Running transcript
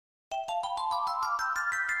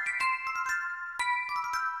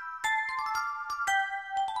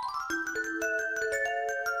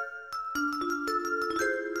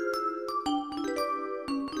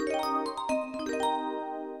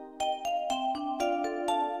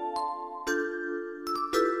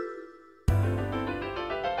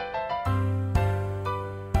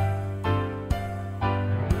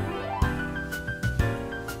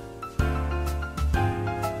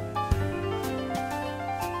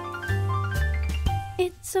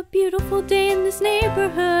It's a beautiful day in this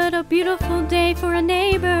neighborhood, a beautiful day for a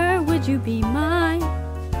neighbor. Would you be mine?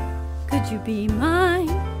 Could you be mine?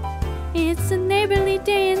 It's a neighborly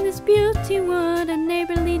day in this beauty wood, a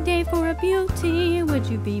neighborly day for a beauty. Would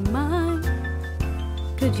you be mine?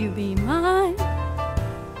 Could you be mine?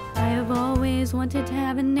 I have always wanted to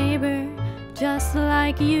have a neighbor just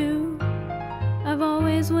like you. I've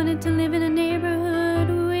always wanted to live in a neighborhood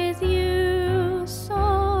with you.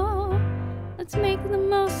 So let's make the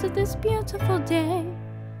most of this beautiful day.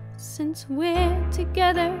 Since we're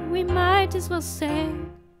together, we might as well say,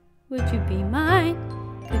 would you be mine?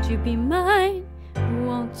 Could you be mine?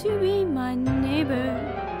 Won't you be my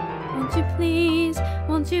neighbor? Won't you please,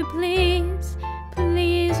 won't you please,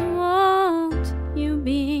 please won't you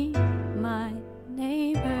be my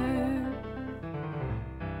neighbor?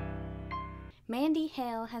 Mandy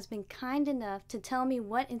Hale has been kind enough to tell me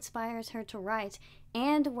what inspires her to write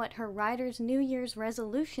and what her writer's New Year's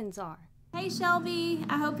resolutions are. Hey Shelby,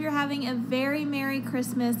 I hope you're having a very Merry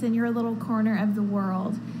Christmas in your little corner of the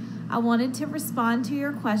world. I wanted to respond to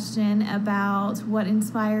your question about what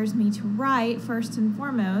inspires me to write first and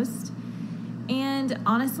foremost. And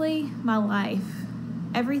honestly, my life.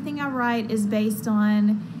 Everything I write is based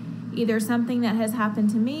on either something that has happened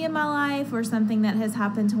to me in my life or something that has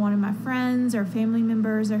happened to one of my friends or family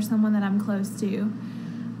members or someone that I'm close to.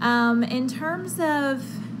 In terms of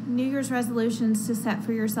New Year's resolutions to set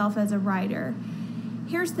for yourself as a writer,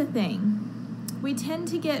 here's the thing. We tend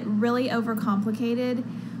to get really overcomplicated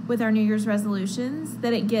with our New Year's resolutions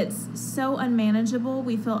that it gets so unmanageable,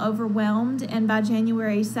 we feel overwhelmed, and by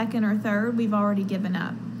January 2nd or 3rd, we've already given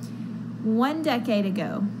up. 1 decade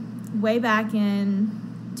ago, way back in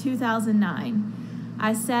 2009,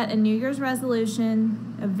 I set a New Year's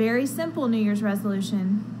resolution, a very simple New Year's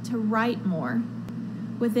resolution, to write more.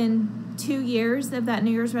 Within 2 years of that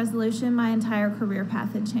New Year's resolution, my entire career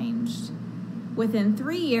path had changed. Within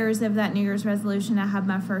 3 years of that New Year's resolution, I had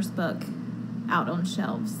my first book out on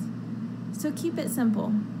shelves. So keep it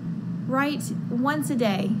simple. Write once a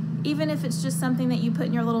day, even if it's just something that you put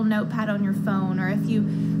in your little notepad on your phone, or if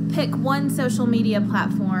you pick one social media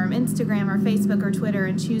platform, Instagram or Facebook or Twitter,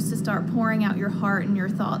 and choose to start pouring out your heart and your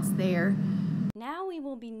thoughts there. Now we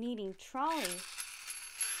will be needing Trolley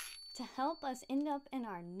to help us end up in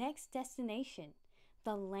our next destination,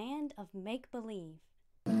 the land of make-believe.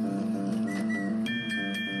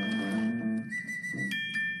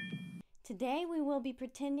 Today we will be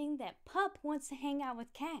pretending that Pup wants to hang out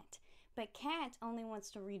with Cat, but Cat only wants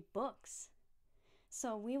to read books.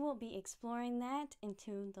 So we will be exploring that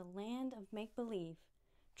into the land of make-believe.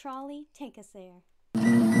 Trolley, take us there.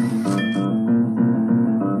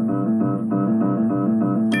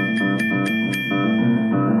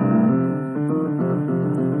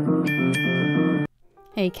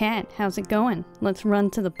 Hey Cat, how's it going? Let's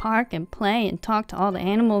run to the park and play and talk to all the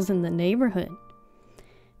animals in the neighborhood.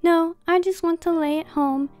 No, I just want to lay at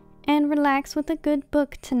home and relax with a good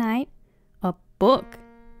book tonight. A book?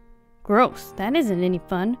 Gross, that isn't any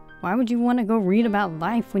fun. Why would you want to go read about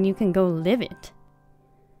life when you can go live it?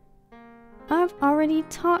 I've already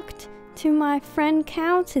talked to my friend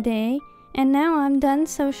Cow today, and now I'm done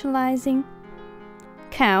socializing.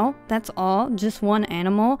 Cow? That's all? Just one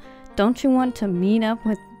animal? Don't you want to meet up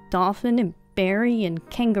with Dolphin and Barry and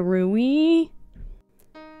Kangaroo-y?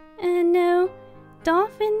 No.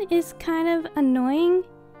 Dolphin is kind of annoying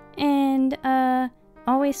and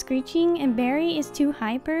always screeching, and Barry is too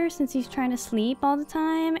hyper since he's trying to sleep all the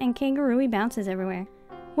time, and Kangaroo bounces everywhere.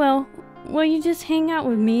 Well, will you just hang out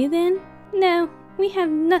with me then? No, we have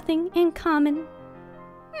nothing in common.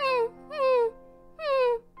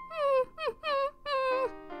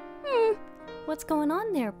 What's going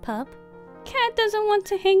on there, Pup? Cat doesn't want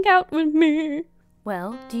to hang out with me.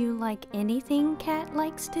 Well, do you like anything Cat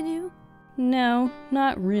likes to do? No,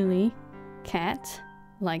 not really. Cat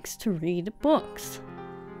likes to read books.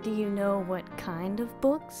 Do you know what kind of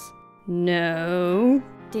books? No.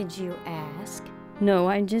 Did you ask? No,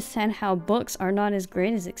 I just said how books are not as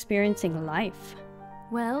great as experiencing life.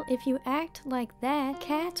 Well, if you act like that,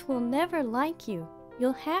 Cat will never like you.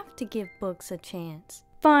 You'll have to give books a chance.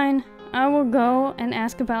 Fine, I will go and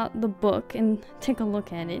ask about the book and take a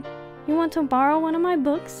look at it. You want to borrow one of my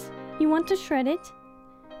books? You want to shred it?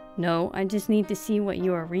 No, I just need to see what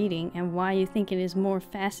you are reading and why you think it is more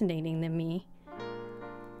fascinating than me.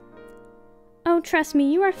 Oh, trust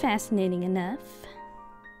me, you are fascinating enough.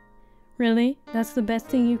 Really? That's the best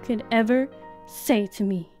thing you could ever say to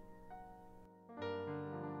me.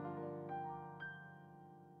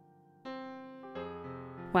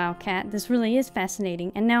 Wow, Cat, this really is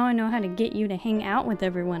fascinating, and now I know how to get you to hang out with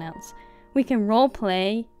everyone else. We can role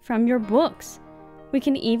play from your books. We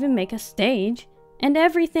can even make a stage and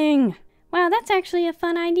everything. Wow, that's actually a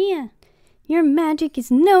fun idea. Your magic is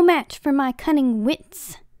no match for my cunning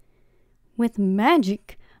wits. With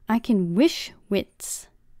magic, I can wish wits.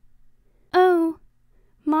 Oh,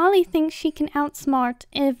 Molly thinks she can outsmart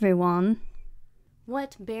everyone.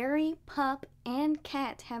 What Barry, Pup, and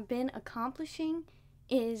Cat have been accomplishing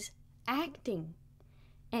is acting.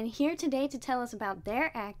 And here today to tell us about their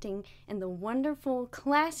acting in the wonderful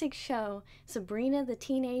classic show Sabrina the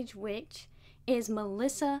Teenage Witch is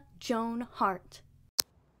Melissa Joan Hart.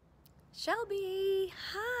 Shelby,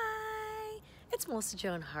 hi! It's Melissa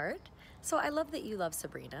Joan Hart. So I love that you love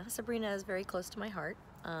Sabrina. Sabrina is very close to my heart.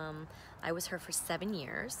 I was her for 7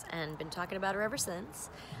 years and been talking about her ever since.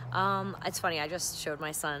 It's funny, I just showed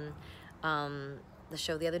my son the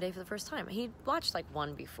show the other day for the first time. He watched like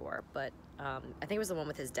one before, but I think it was the one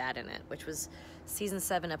with his dad in it, which was season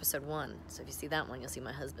 7, episode 1. So if you see that one, you'll see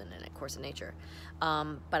my husband in it, Course of Nature.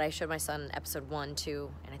 But I showed my son episode 1,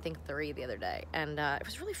 2, and I think 3 the other day, and it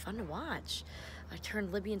was really fun to watch. I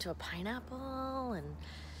turned Libby into a pineapple, and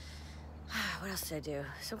what else did I do?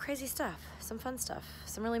 Some crazy stuff, some fun stuff,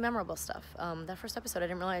 some really memorable stuff. That first episode, I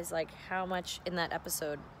didn't realize like how much is in that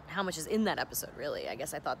episode, really. I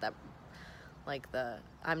guess I thought that like the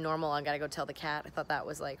I'm normal, I gotta go tell the cat. I thought that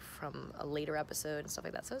was like from a later episode and stuff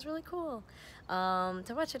like that. So it was really cool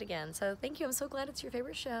to watch it again. So thank you. I'm so glad it's your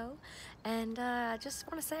favorite show. And I just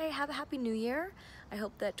want to say have a happy new year. I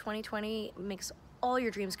hope that 2020 makes all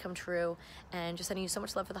your dreams come true, and just sending you so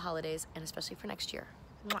much love for the holidays and especially for next year.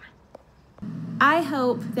 Mwah. I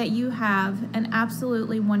hope that you have an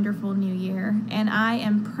absolutely wonderful new year, and I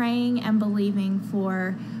am praying and believing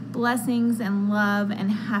for blessings and love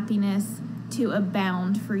and happiness to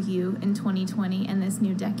abound for you in 2020 and this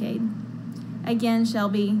new decade. Again,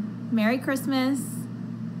 Shelby, Merry Christmas,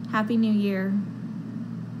 Happy New Year,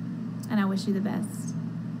 and I wish you the best.